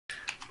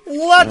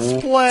Let's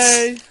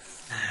play!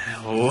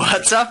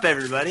 What's up,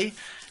 everybody?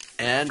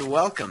 And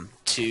welcome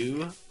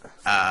to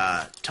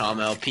Tom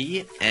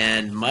LP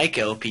and Mike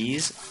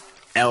LP's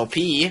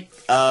LP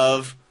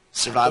of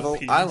Survival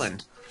LPs.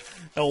 Island.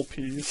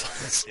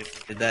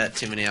 LPs. Did that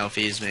too many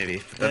LPs,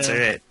 maybe. But that's Yeah.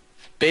 alright.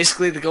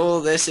 Basically, the goal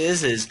of this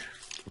is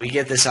we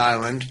get this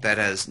island that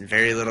has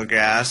very little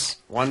grass,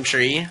 one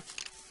tree,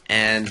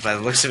 and by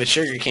the looks of it,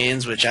 sugar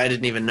canes, which I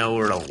didn't even know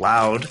were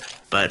allowed,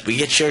 but we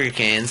get sugar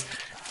canes,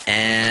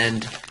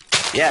 and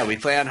yeah, we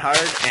play on hard,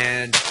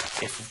 and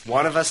if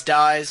one of us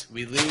dies,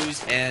 we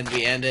lose, and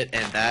we end it,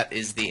 and that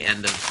is the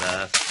end of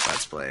the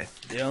Let's Play.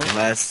 Yeah.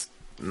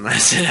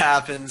 Unless it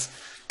happens,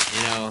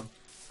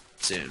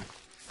 soon.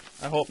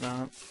 I hope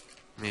not.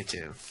 Me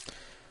too.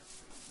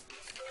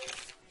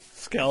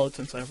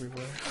 Skeletons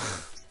everywhere.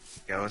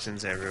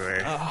 Skeletons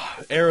everywhere.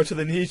 Arrow to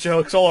the knee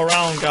jokes all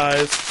around,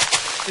 guys.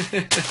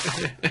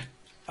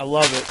 I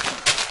love it.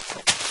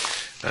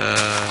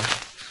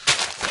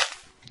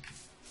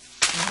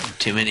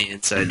 Too many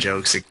inside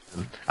jokes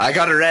again. I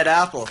got a red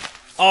apple.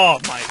 Oh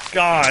my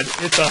god,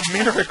 it's a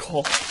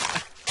miracle.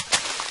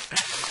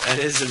 That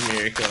is a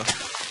miracle.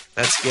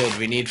 That's good.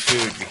 We need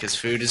food because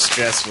food is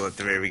stressful at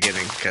the very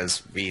beginning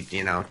because we,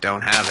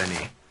 don't have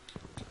any.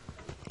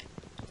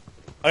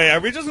 Oh yeah, are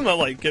we just gonna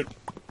like get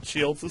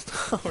shields this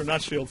time? Or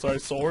not shields, sorry,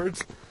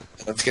 swords?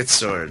 Let's get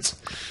swords.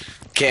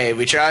 Okay,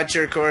 we tried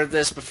to record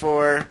this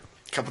before a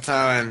couple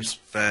times,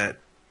 but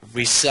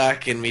we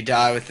suck and we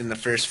die within the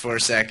first 4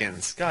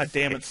 seconds. God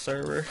damn it,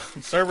 server.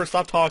 Server,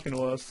 stop talking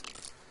to us.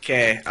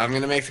 Okay, I'm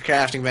gonna make the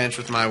crafting bench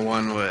with my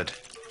 1 wood.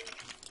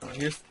 Oh,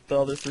 here's the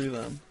other 3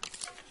 then.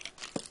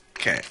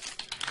 Okay.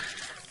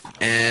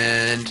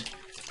 And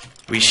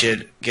we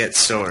should get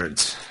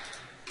swords.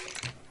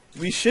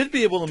 We should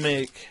be able to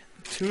make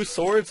 2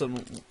 swords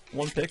and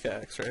 1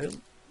 pickaxe, right?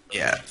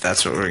 Yeah,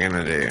 that's what we're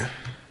gonna do.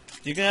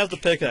 You can have the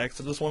pickaxe,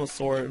 I just want a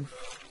sword.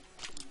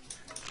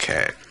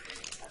 Okay.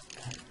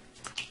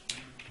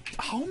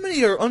 How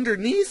many are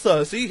underneath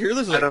us? See, here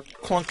there's a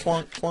clunk,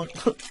 clunk, clunk.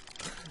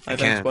 Hi,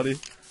 thanks, buddy.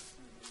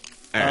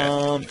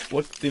 Alright.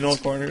 What, do you know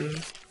what corner it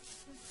is?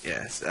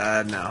 Yes,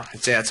 no.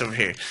 It's over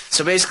here.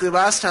 So basically,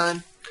 last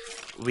time,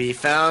 we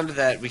found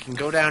that we can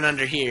go down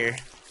under here.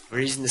 We're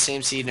using the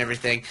same seed and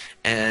everything,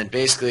 and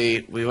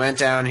basically, we went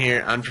down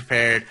here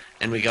unprepared,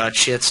 and we got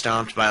shit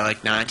stomped by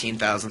like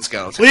 19,000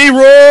 skeletons.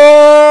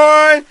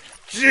 Leroy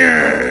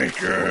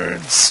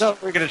Jenkins! So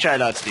we're gonna try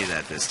not to do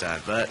that this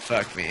time, but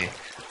fuck me.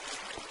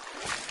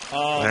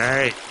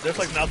 Alright. There's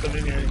like nothing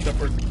in here except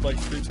for like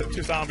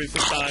 2 zombies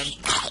this time.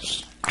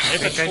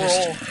 If it's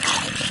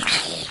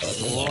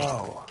full.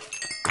 Whoa.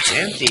 It's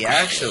empty,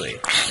 actually.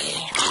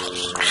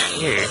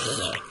 Here.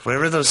 Where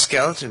were those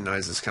skeleton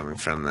noises coming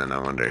from then, I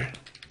wonder?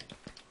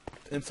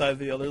 Inside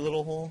the other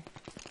little hole?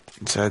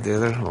 Inside the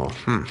other hole.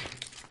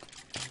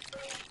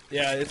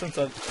 Yeah, it's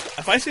inside.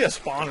 If I see a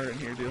spawner in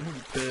here, dude, I'm gonna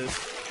be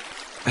pissed.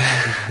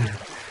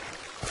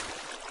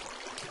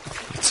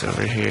 It's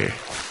over here.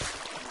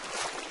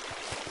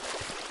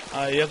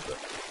 Yep.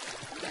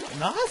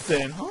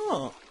 Nothing,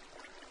 huh?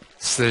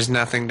 So there's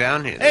nothing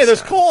down here. Hey,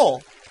 there's time.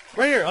 coal!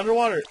 Right here,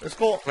 underwater. There's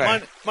coal.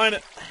 Where? Mine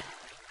it.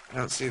 I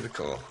don't see the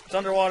coal. It's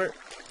underwater.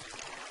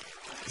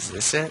 Is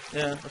this it?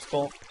 Yeah, that's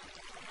coal.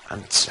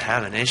 I'm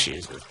having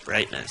issues with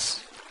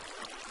brightness.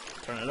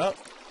 Turn it up.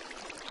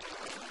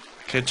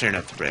 Could turn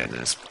up the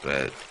brightness,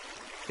 but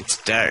it's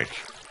dark.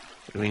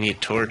 We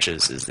need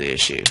torches is the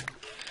issue.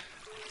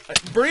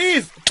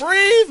 Breathe!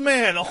 Breathe,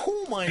 man!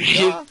 Oh my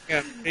god!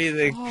 I'm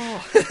breathing.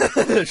 Oh.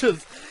 They're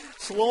just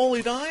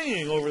slowly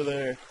dying over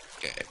there.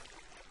 Okay.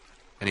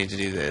 I need to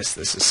do this.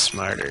 This is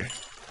smarter.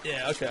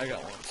 Yeah, okay, I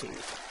got one too.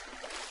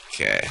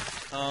 Okay.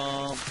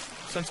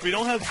 Since we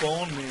don't have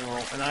bone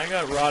meal, and I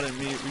got rotten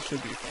meat, we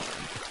should be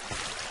fine.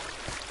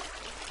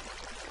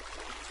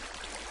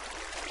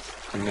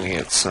 I'm gonna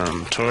get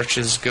some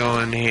torches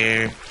going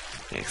here.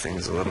 Make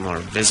things a little more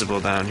visible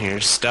down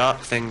here.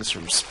 Stop things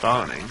from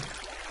spawning.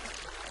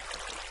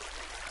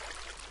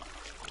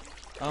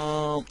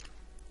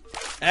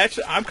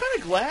 Actually, I'm kind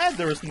of glad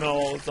there was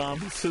no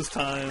zombies this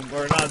time,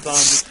 or not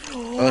zombies.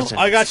 Skeletons.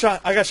 I got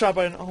shot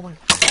by an. Oh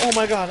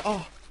my god!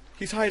 Oh,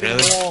 he's hiding in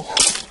Really? the wall.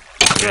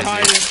 They're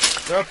hiding.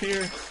 They're up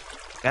here.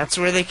 That's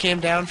where they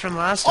came down from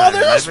last Oh, time.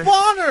 there's remember?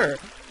 a spawner!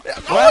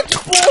 What?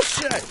 Oh,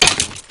 bullshit!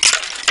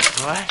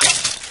 What?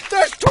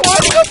 There's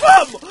 20 of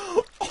them!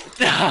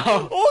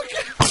 No. Oh,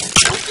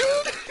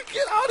 dude,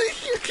 get out of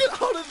here! Get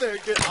out of there!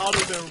 Get out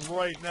of there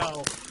right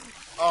now!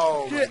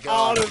 Oh my Get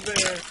god. out of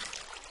there!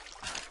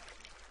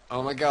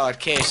 Oh my god.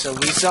 Okay, so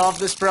we solved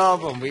this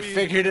problem. We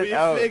figured it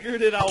out. We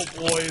figured it out,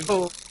 boys.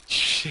 Oh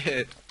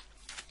shit.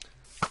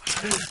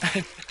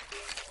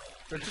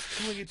 They're just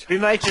killing each We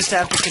other. might just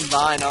have to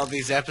combine all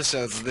these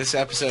episodes. This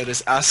episode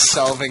is us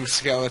solving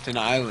Skeleton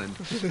Island.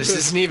 This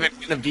isn't even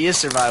gonna be a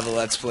survival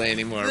Let's Play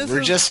anymore. This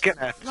We're is just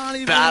gonna not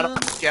even battle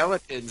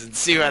skeletons and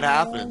see what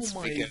happens.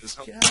 Oh my Because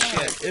holy god.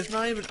 shit. It's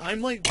not even.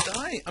 I'm like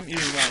dying. I'm eating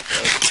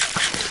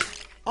that.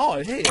 Oh,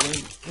 hey, I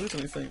didn't lose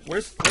anything.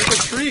 Where's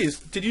the trees?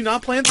 Did you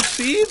not plant the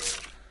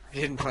seeds? I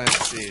didn't plant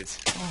the seeds.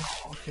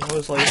 Oh, okay, I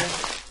was like,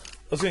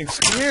 was getting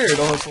scared.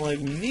 I was like,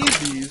 we need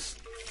these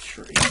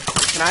trees.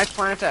 Can I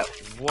plant that?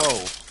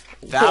 Whoa.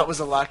 That was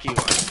a lucky one.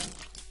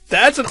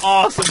 That's an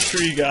awesome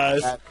tree,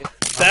 guys.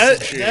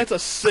 That's a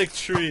sick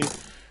tree.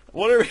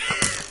 What are we...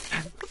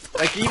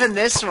 Like, even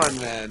this one,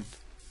 man.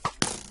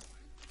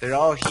 They're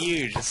all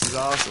huge. This is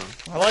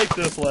awesome. I like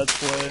this Let's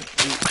Play.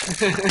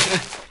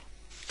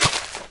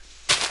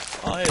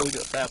 Oh, hey, look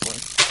at that one.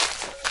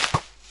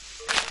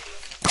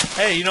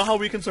 Hey, you know how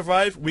we can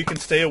survive? We can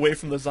stay away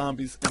from the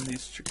zombies in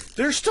these trees.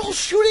 They're still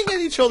shooting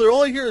at each other.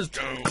 All I hear is...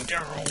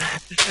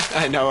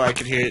 I know, I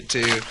can hear it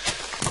too.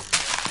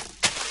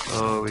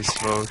 Holy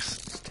smokes.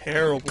 It's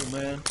terrible,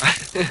 man.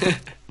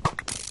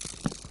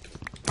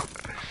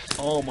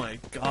 Oh my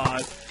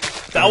god.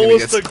 That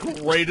was the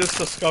greatest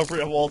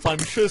discovery of all time.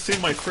 You should have seen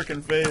my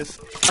freaking face.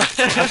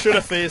 I should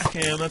have face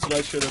cam. That's what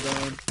I should have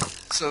done.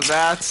 So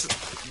that's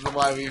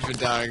why we've been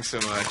dying so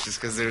much, is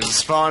because there's a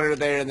spawner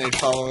there and they'd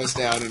follow us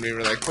down and we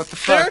were like, what the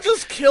fuck? They're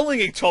just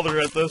killing each other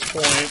at this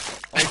point.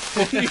 Like,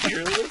 can you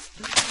hear this?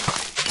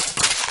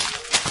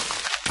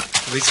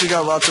 At least we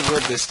got lots of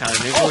wood this time.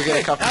 Maybe we'll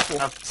get a couple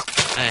apples.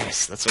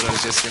 Nice, that's what I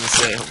was just gonna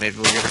say. Maybe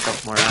we'll get a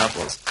couple more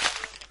apples.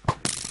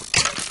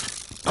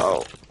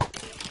 Oh.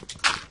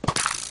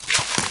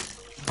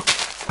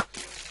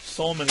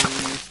 So many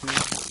leaves, dude.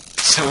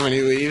 So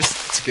many leaves.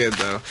 It's good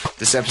though.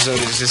 This episode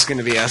is just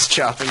gonna be us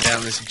chopping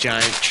down this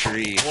giant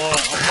tree. Well,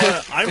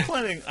 I'm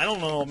planning. I don't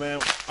know,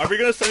 man. Are we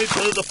gonna send each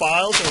other the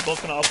files and we're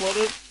both gonna upload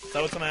it? Is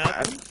that what's gonna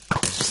happen?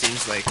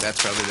 Seems like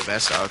that's probably the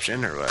best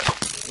option, or what?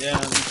 Yeah,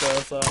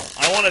 because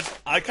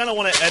I kind of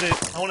want to edit.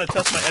 I want to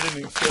test my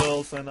editing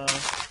skills, and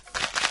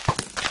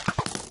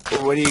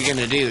Well, what are you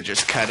gonna do?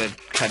 Just cut out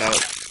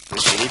the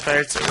shitty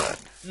parts, or what?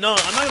 No,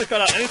 I'm not gonna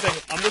cut out anything.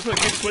 I'm just gonna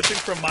keep switching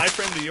from my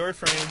frame to your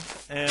frame,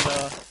 and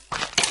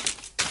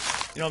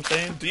you know what I'm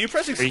saying? Do you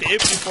press escape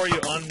before you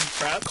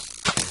untraps?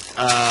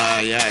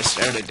 Yeah, I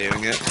started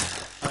doing it.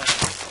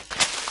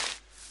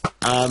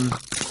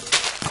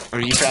 Are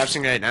you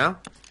trapsing right now?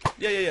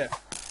 Yeah.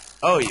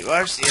 Oh, you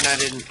are? See, and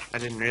I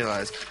didn't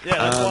realize. Yeah,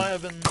 that's why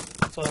I've been.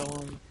 That's why I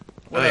wanted.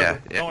 Oh yeah,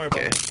 Don't worry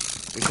okay. about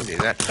it. We can do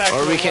that. Back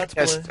Or to we the can Let's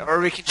just, Play. or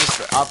we can just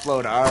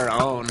upload our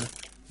own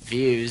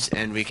views,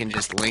 and we can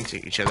just link to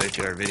each other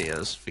to our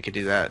videos. We could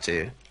do that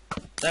too.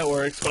 That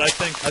works, but I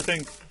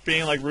think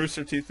being like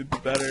Rooster Teeth would be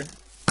better.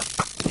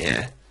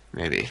 Yeah,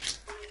 maybe.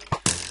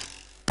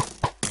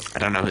 I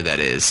don't know who that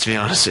is, to be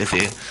honest with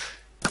you.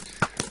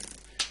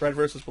 Red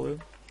versus blue.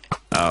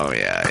 Oh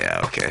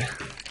yeah, okay.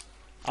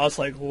 I was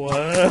like, what?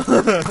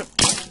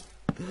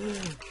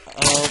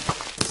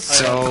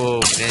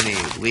 So many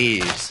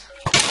leaves.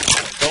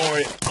 Don't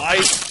worry,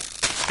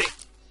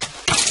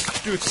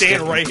 dude,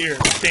 stand right here.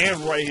 Stand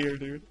right here,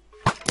 dude.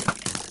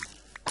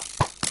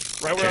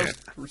 Right where I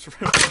was.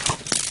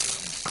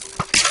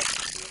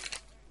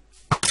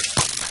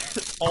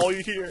 All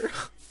you hear.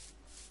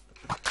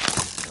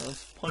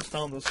 Let's punch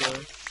down this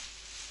way.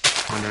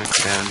 Wonder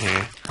what's down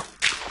here.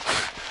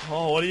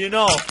 Oh, what do you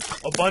know?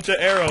 A bunch of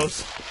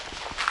arrows.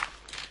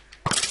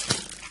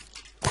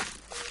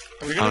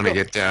 Are we I gonna wanna go?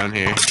 get down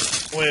here.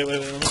 Wait.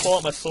 Let me pull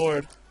out my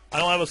sword. I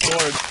don't have a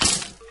sword.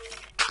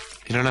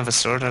 You don't have a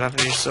sword? What happened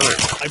to your sword?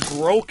 I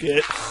broke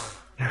it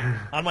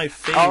on my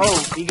face.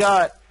 Oh, we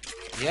got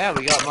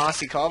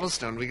mossy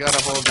cobblestone. We got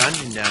a whole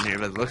dungeon down here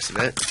by the looks of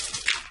it.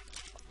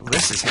 Well,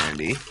 this is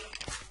handy.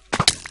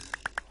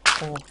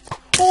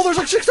 Oh, there's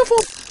like 6 of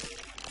them!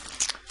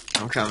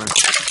 I'm coming.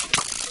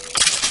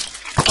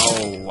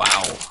 Oh,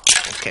 wow.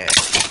 Okay.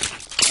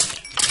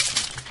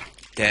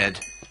 Dead.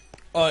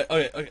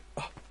 Okay.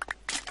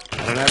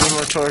 I don't have any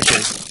more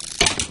torches.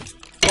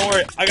 Don't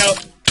worry, I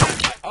got.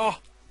 Oh,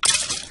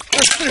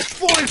 they're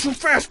exploding so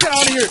fast! Get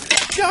out of here!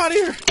 Get out of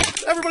here!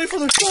 Everybody for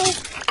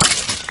themselves!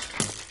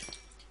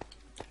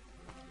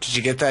 Did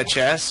you get that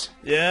chest?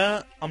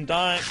 Yeah, I'm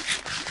dying.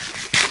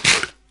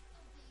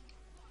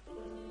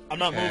 I'm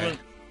not Okay. moving.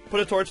 Put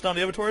a torch down.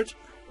 Do you have a torch?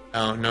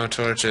 Oh, no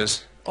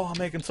torches. Oh, I'm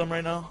making some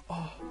right now.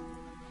 Oh.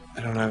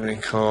 I don't have any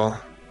coal.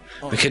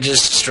 We could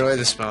just destroy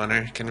the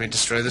spawner. Can we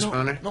destroy the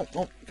spawner? No,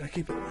 gotta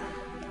keep it.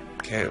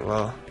 Okay,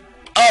 well.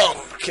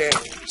 Oh, okay.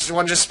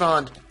 One just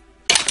spawned.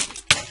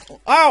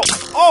 Ow!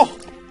 Oh!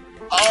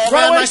 Oh,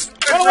 Run man, away!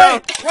 Run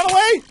away! Run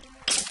away!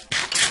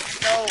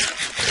 No,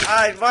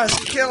 I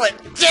must kill it.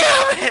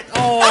 Damn it!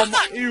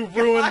 Oh, you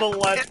ruined the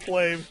Let's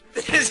Play.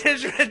 This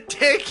is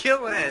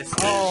ridiculous.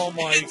 Oh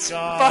my It's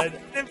god. fucking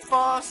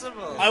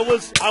impossible. I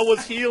was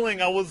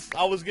healing. I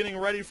was getting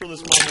ready for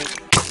this moment.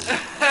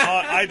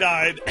 I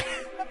died.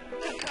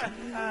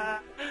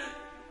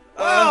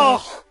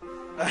 Oh!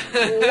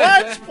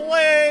 Let's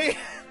play!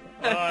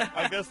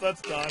 I guess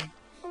that's done.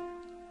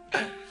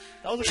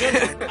 That was a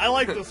good one. I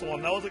like this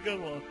one. That was a good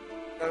one.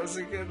 That was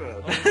a good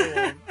one. That was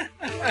a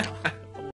good one.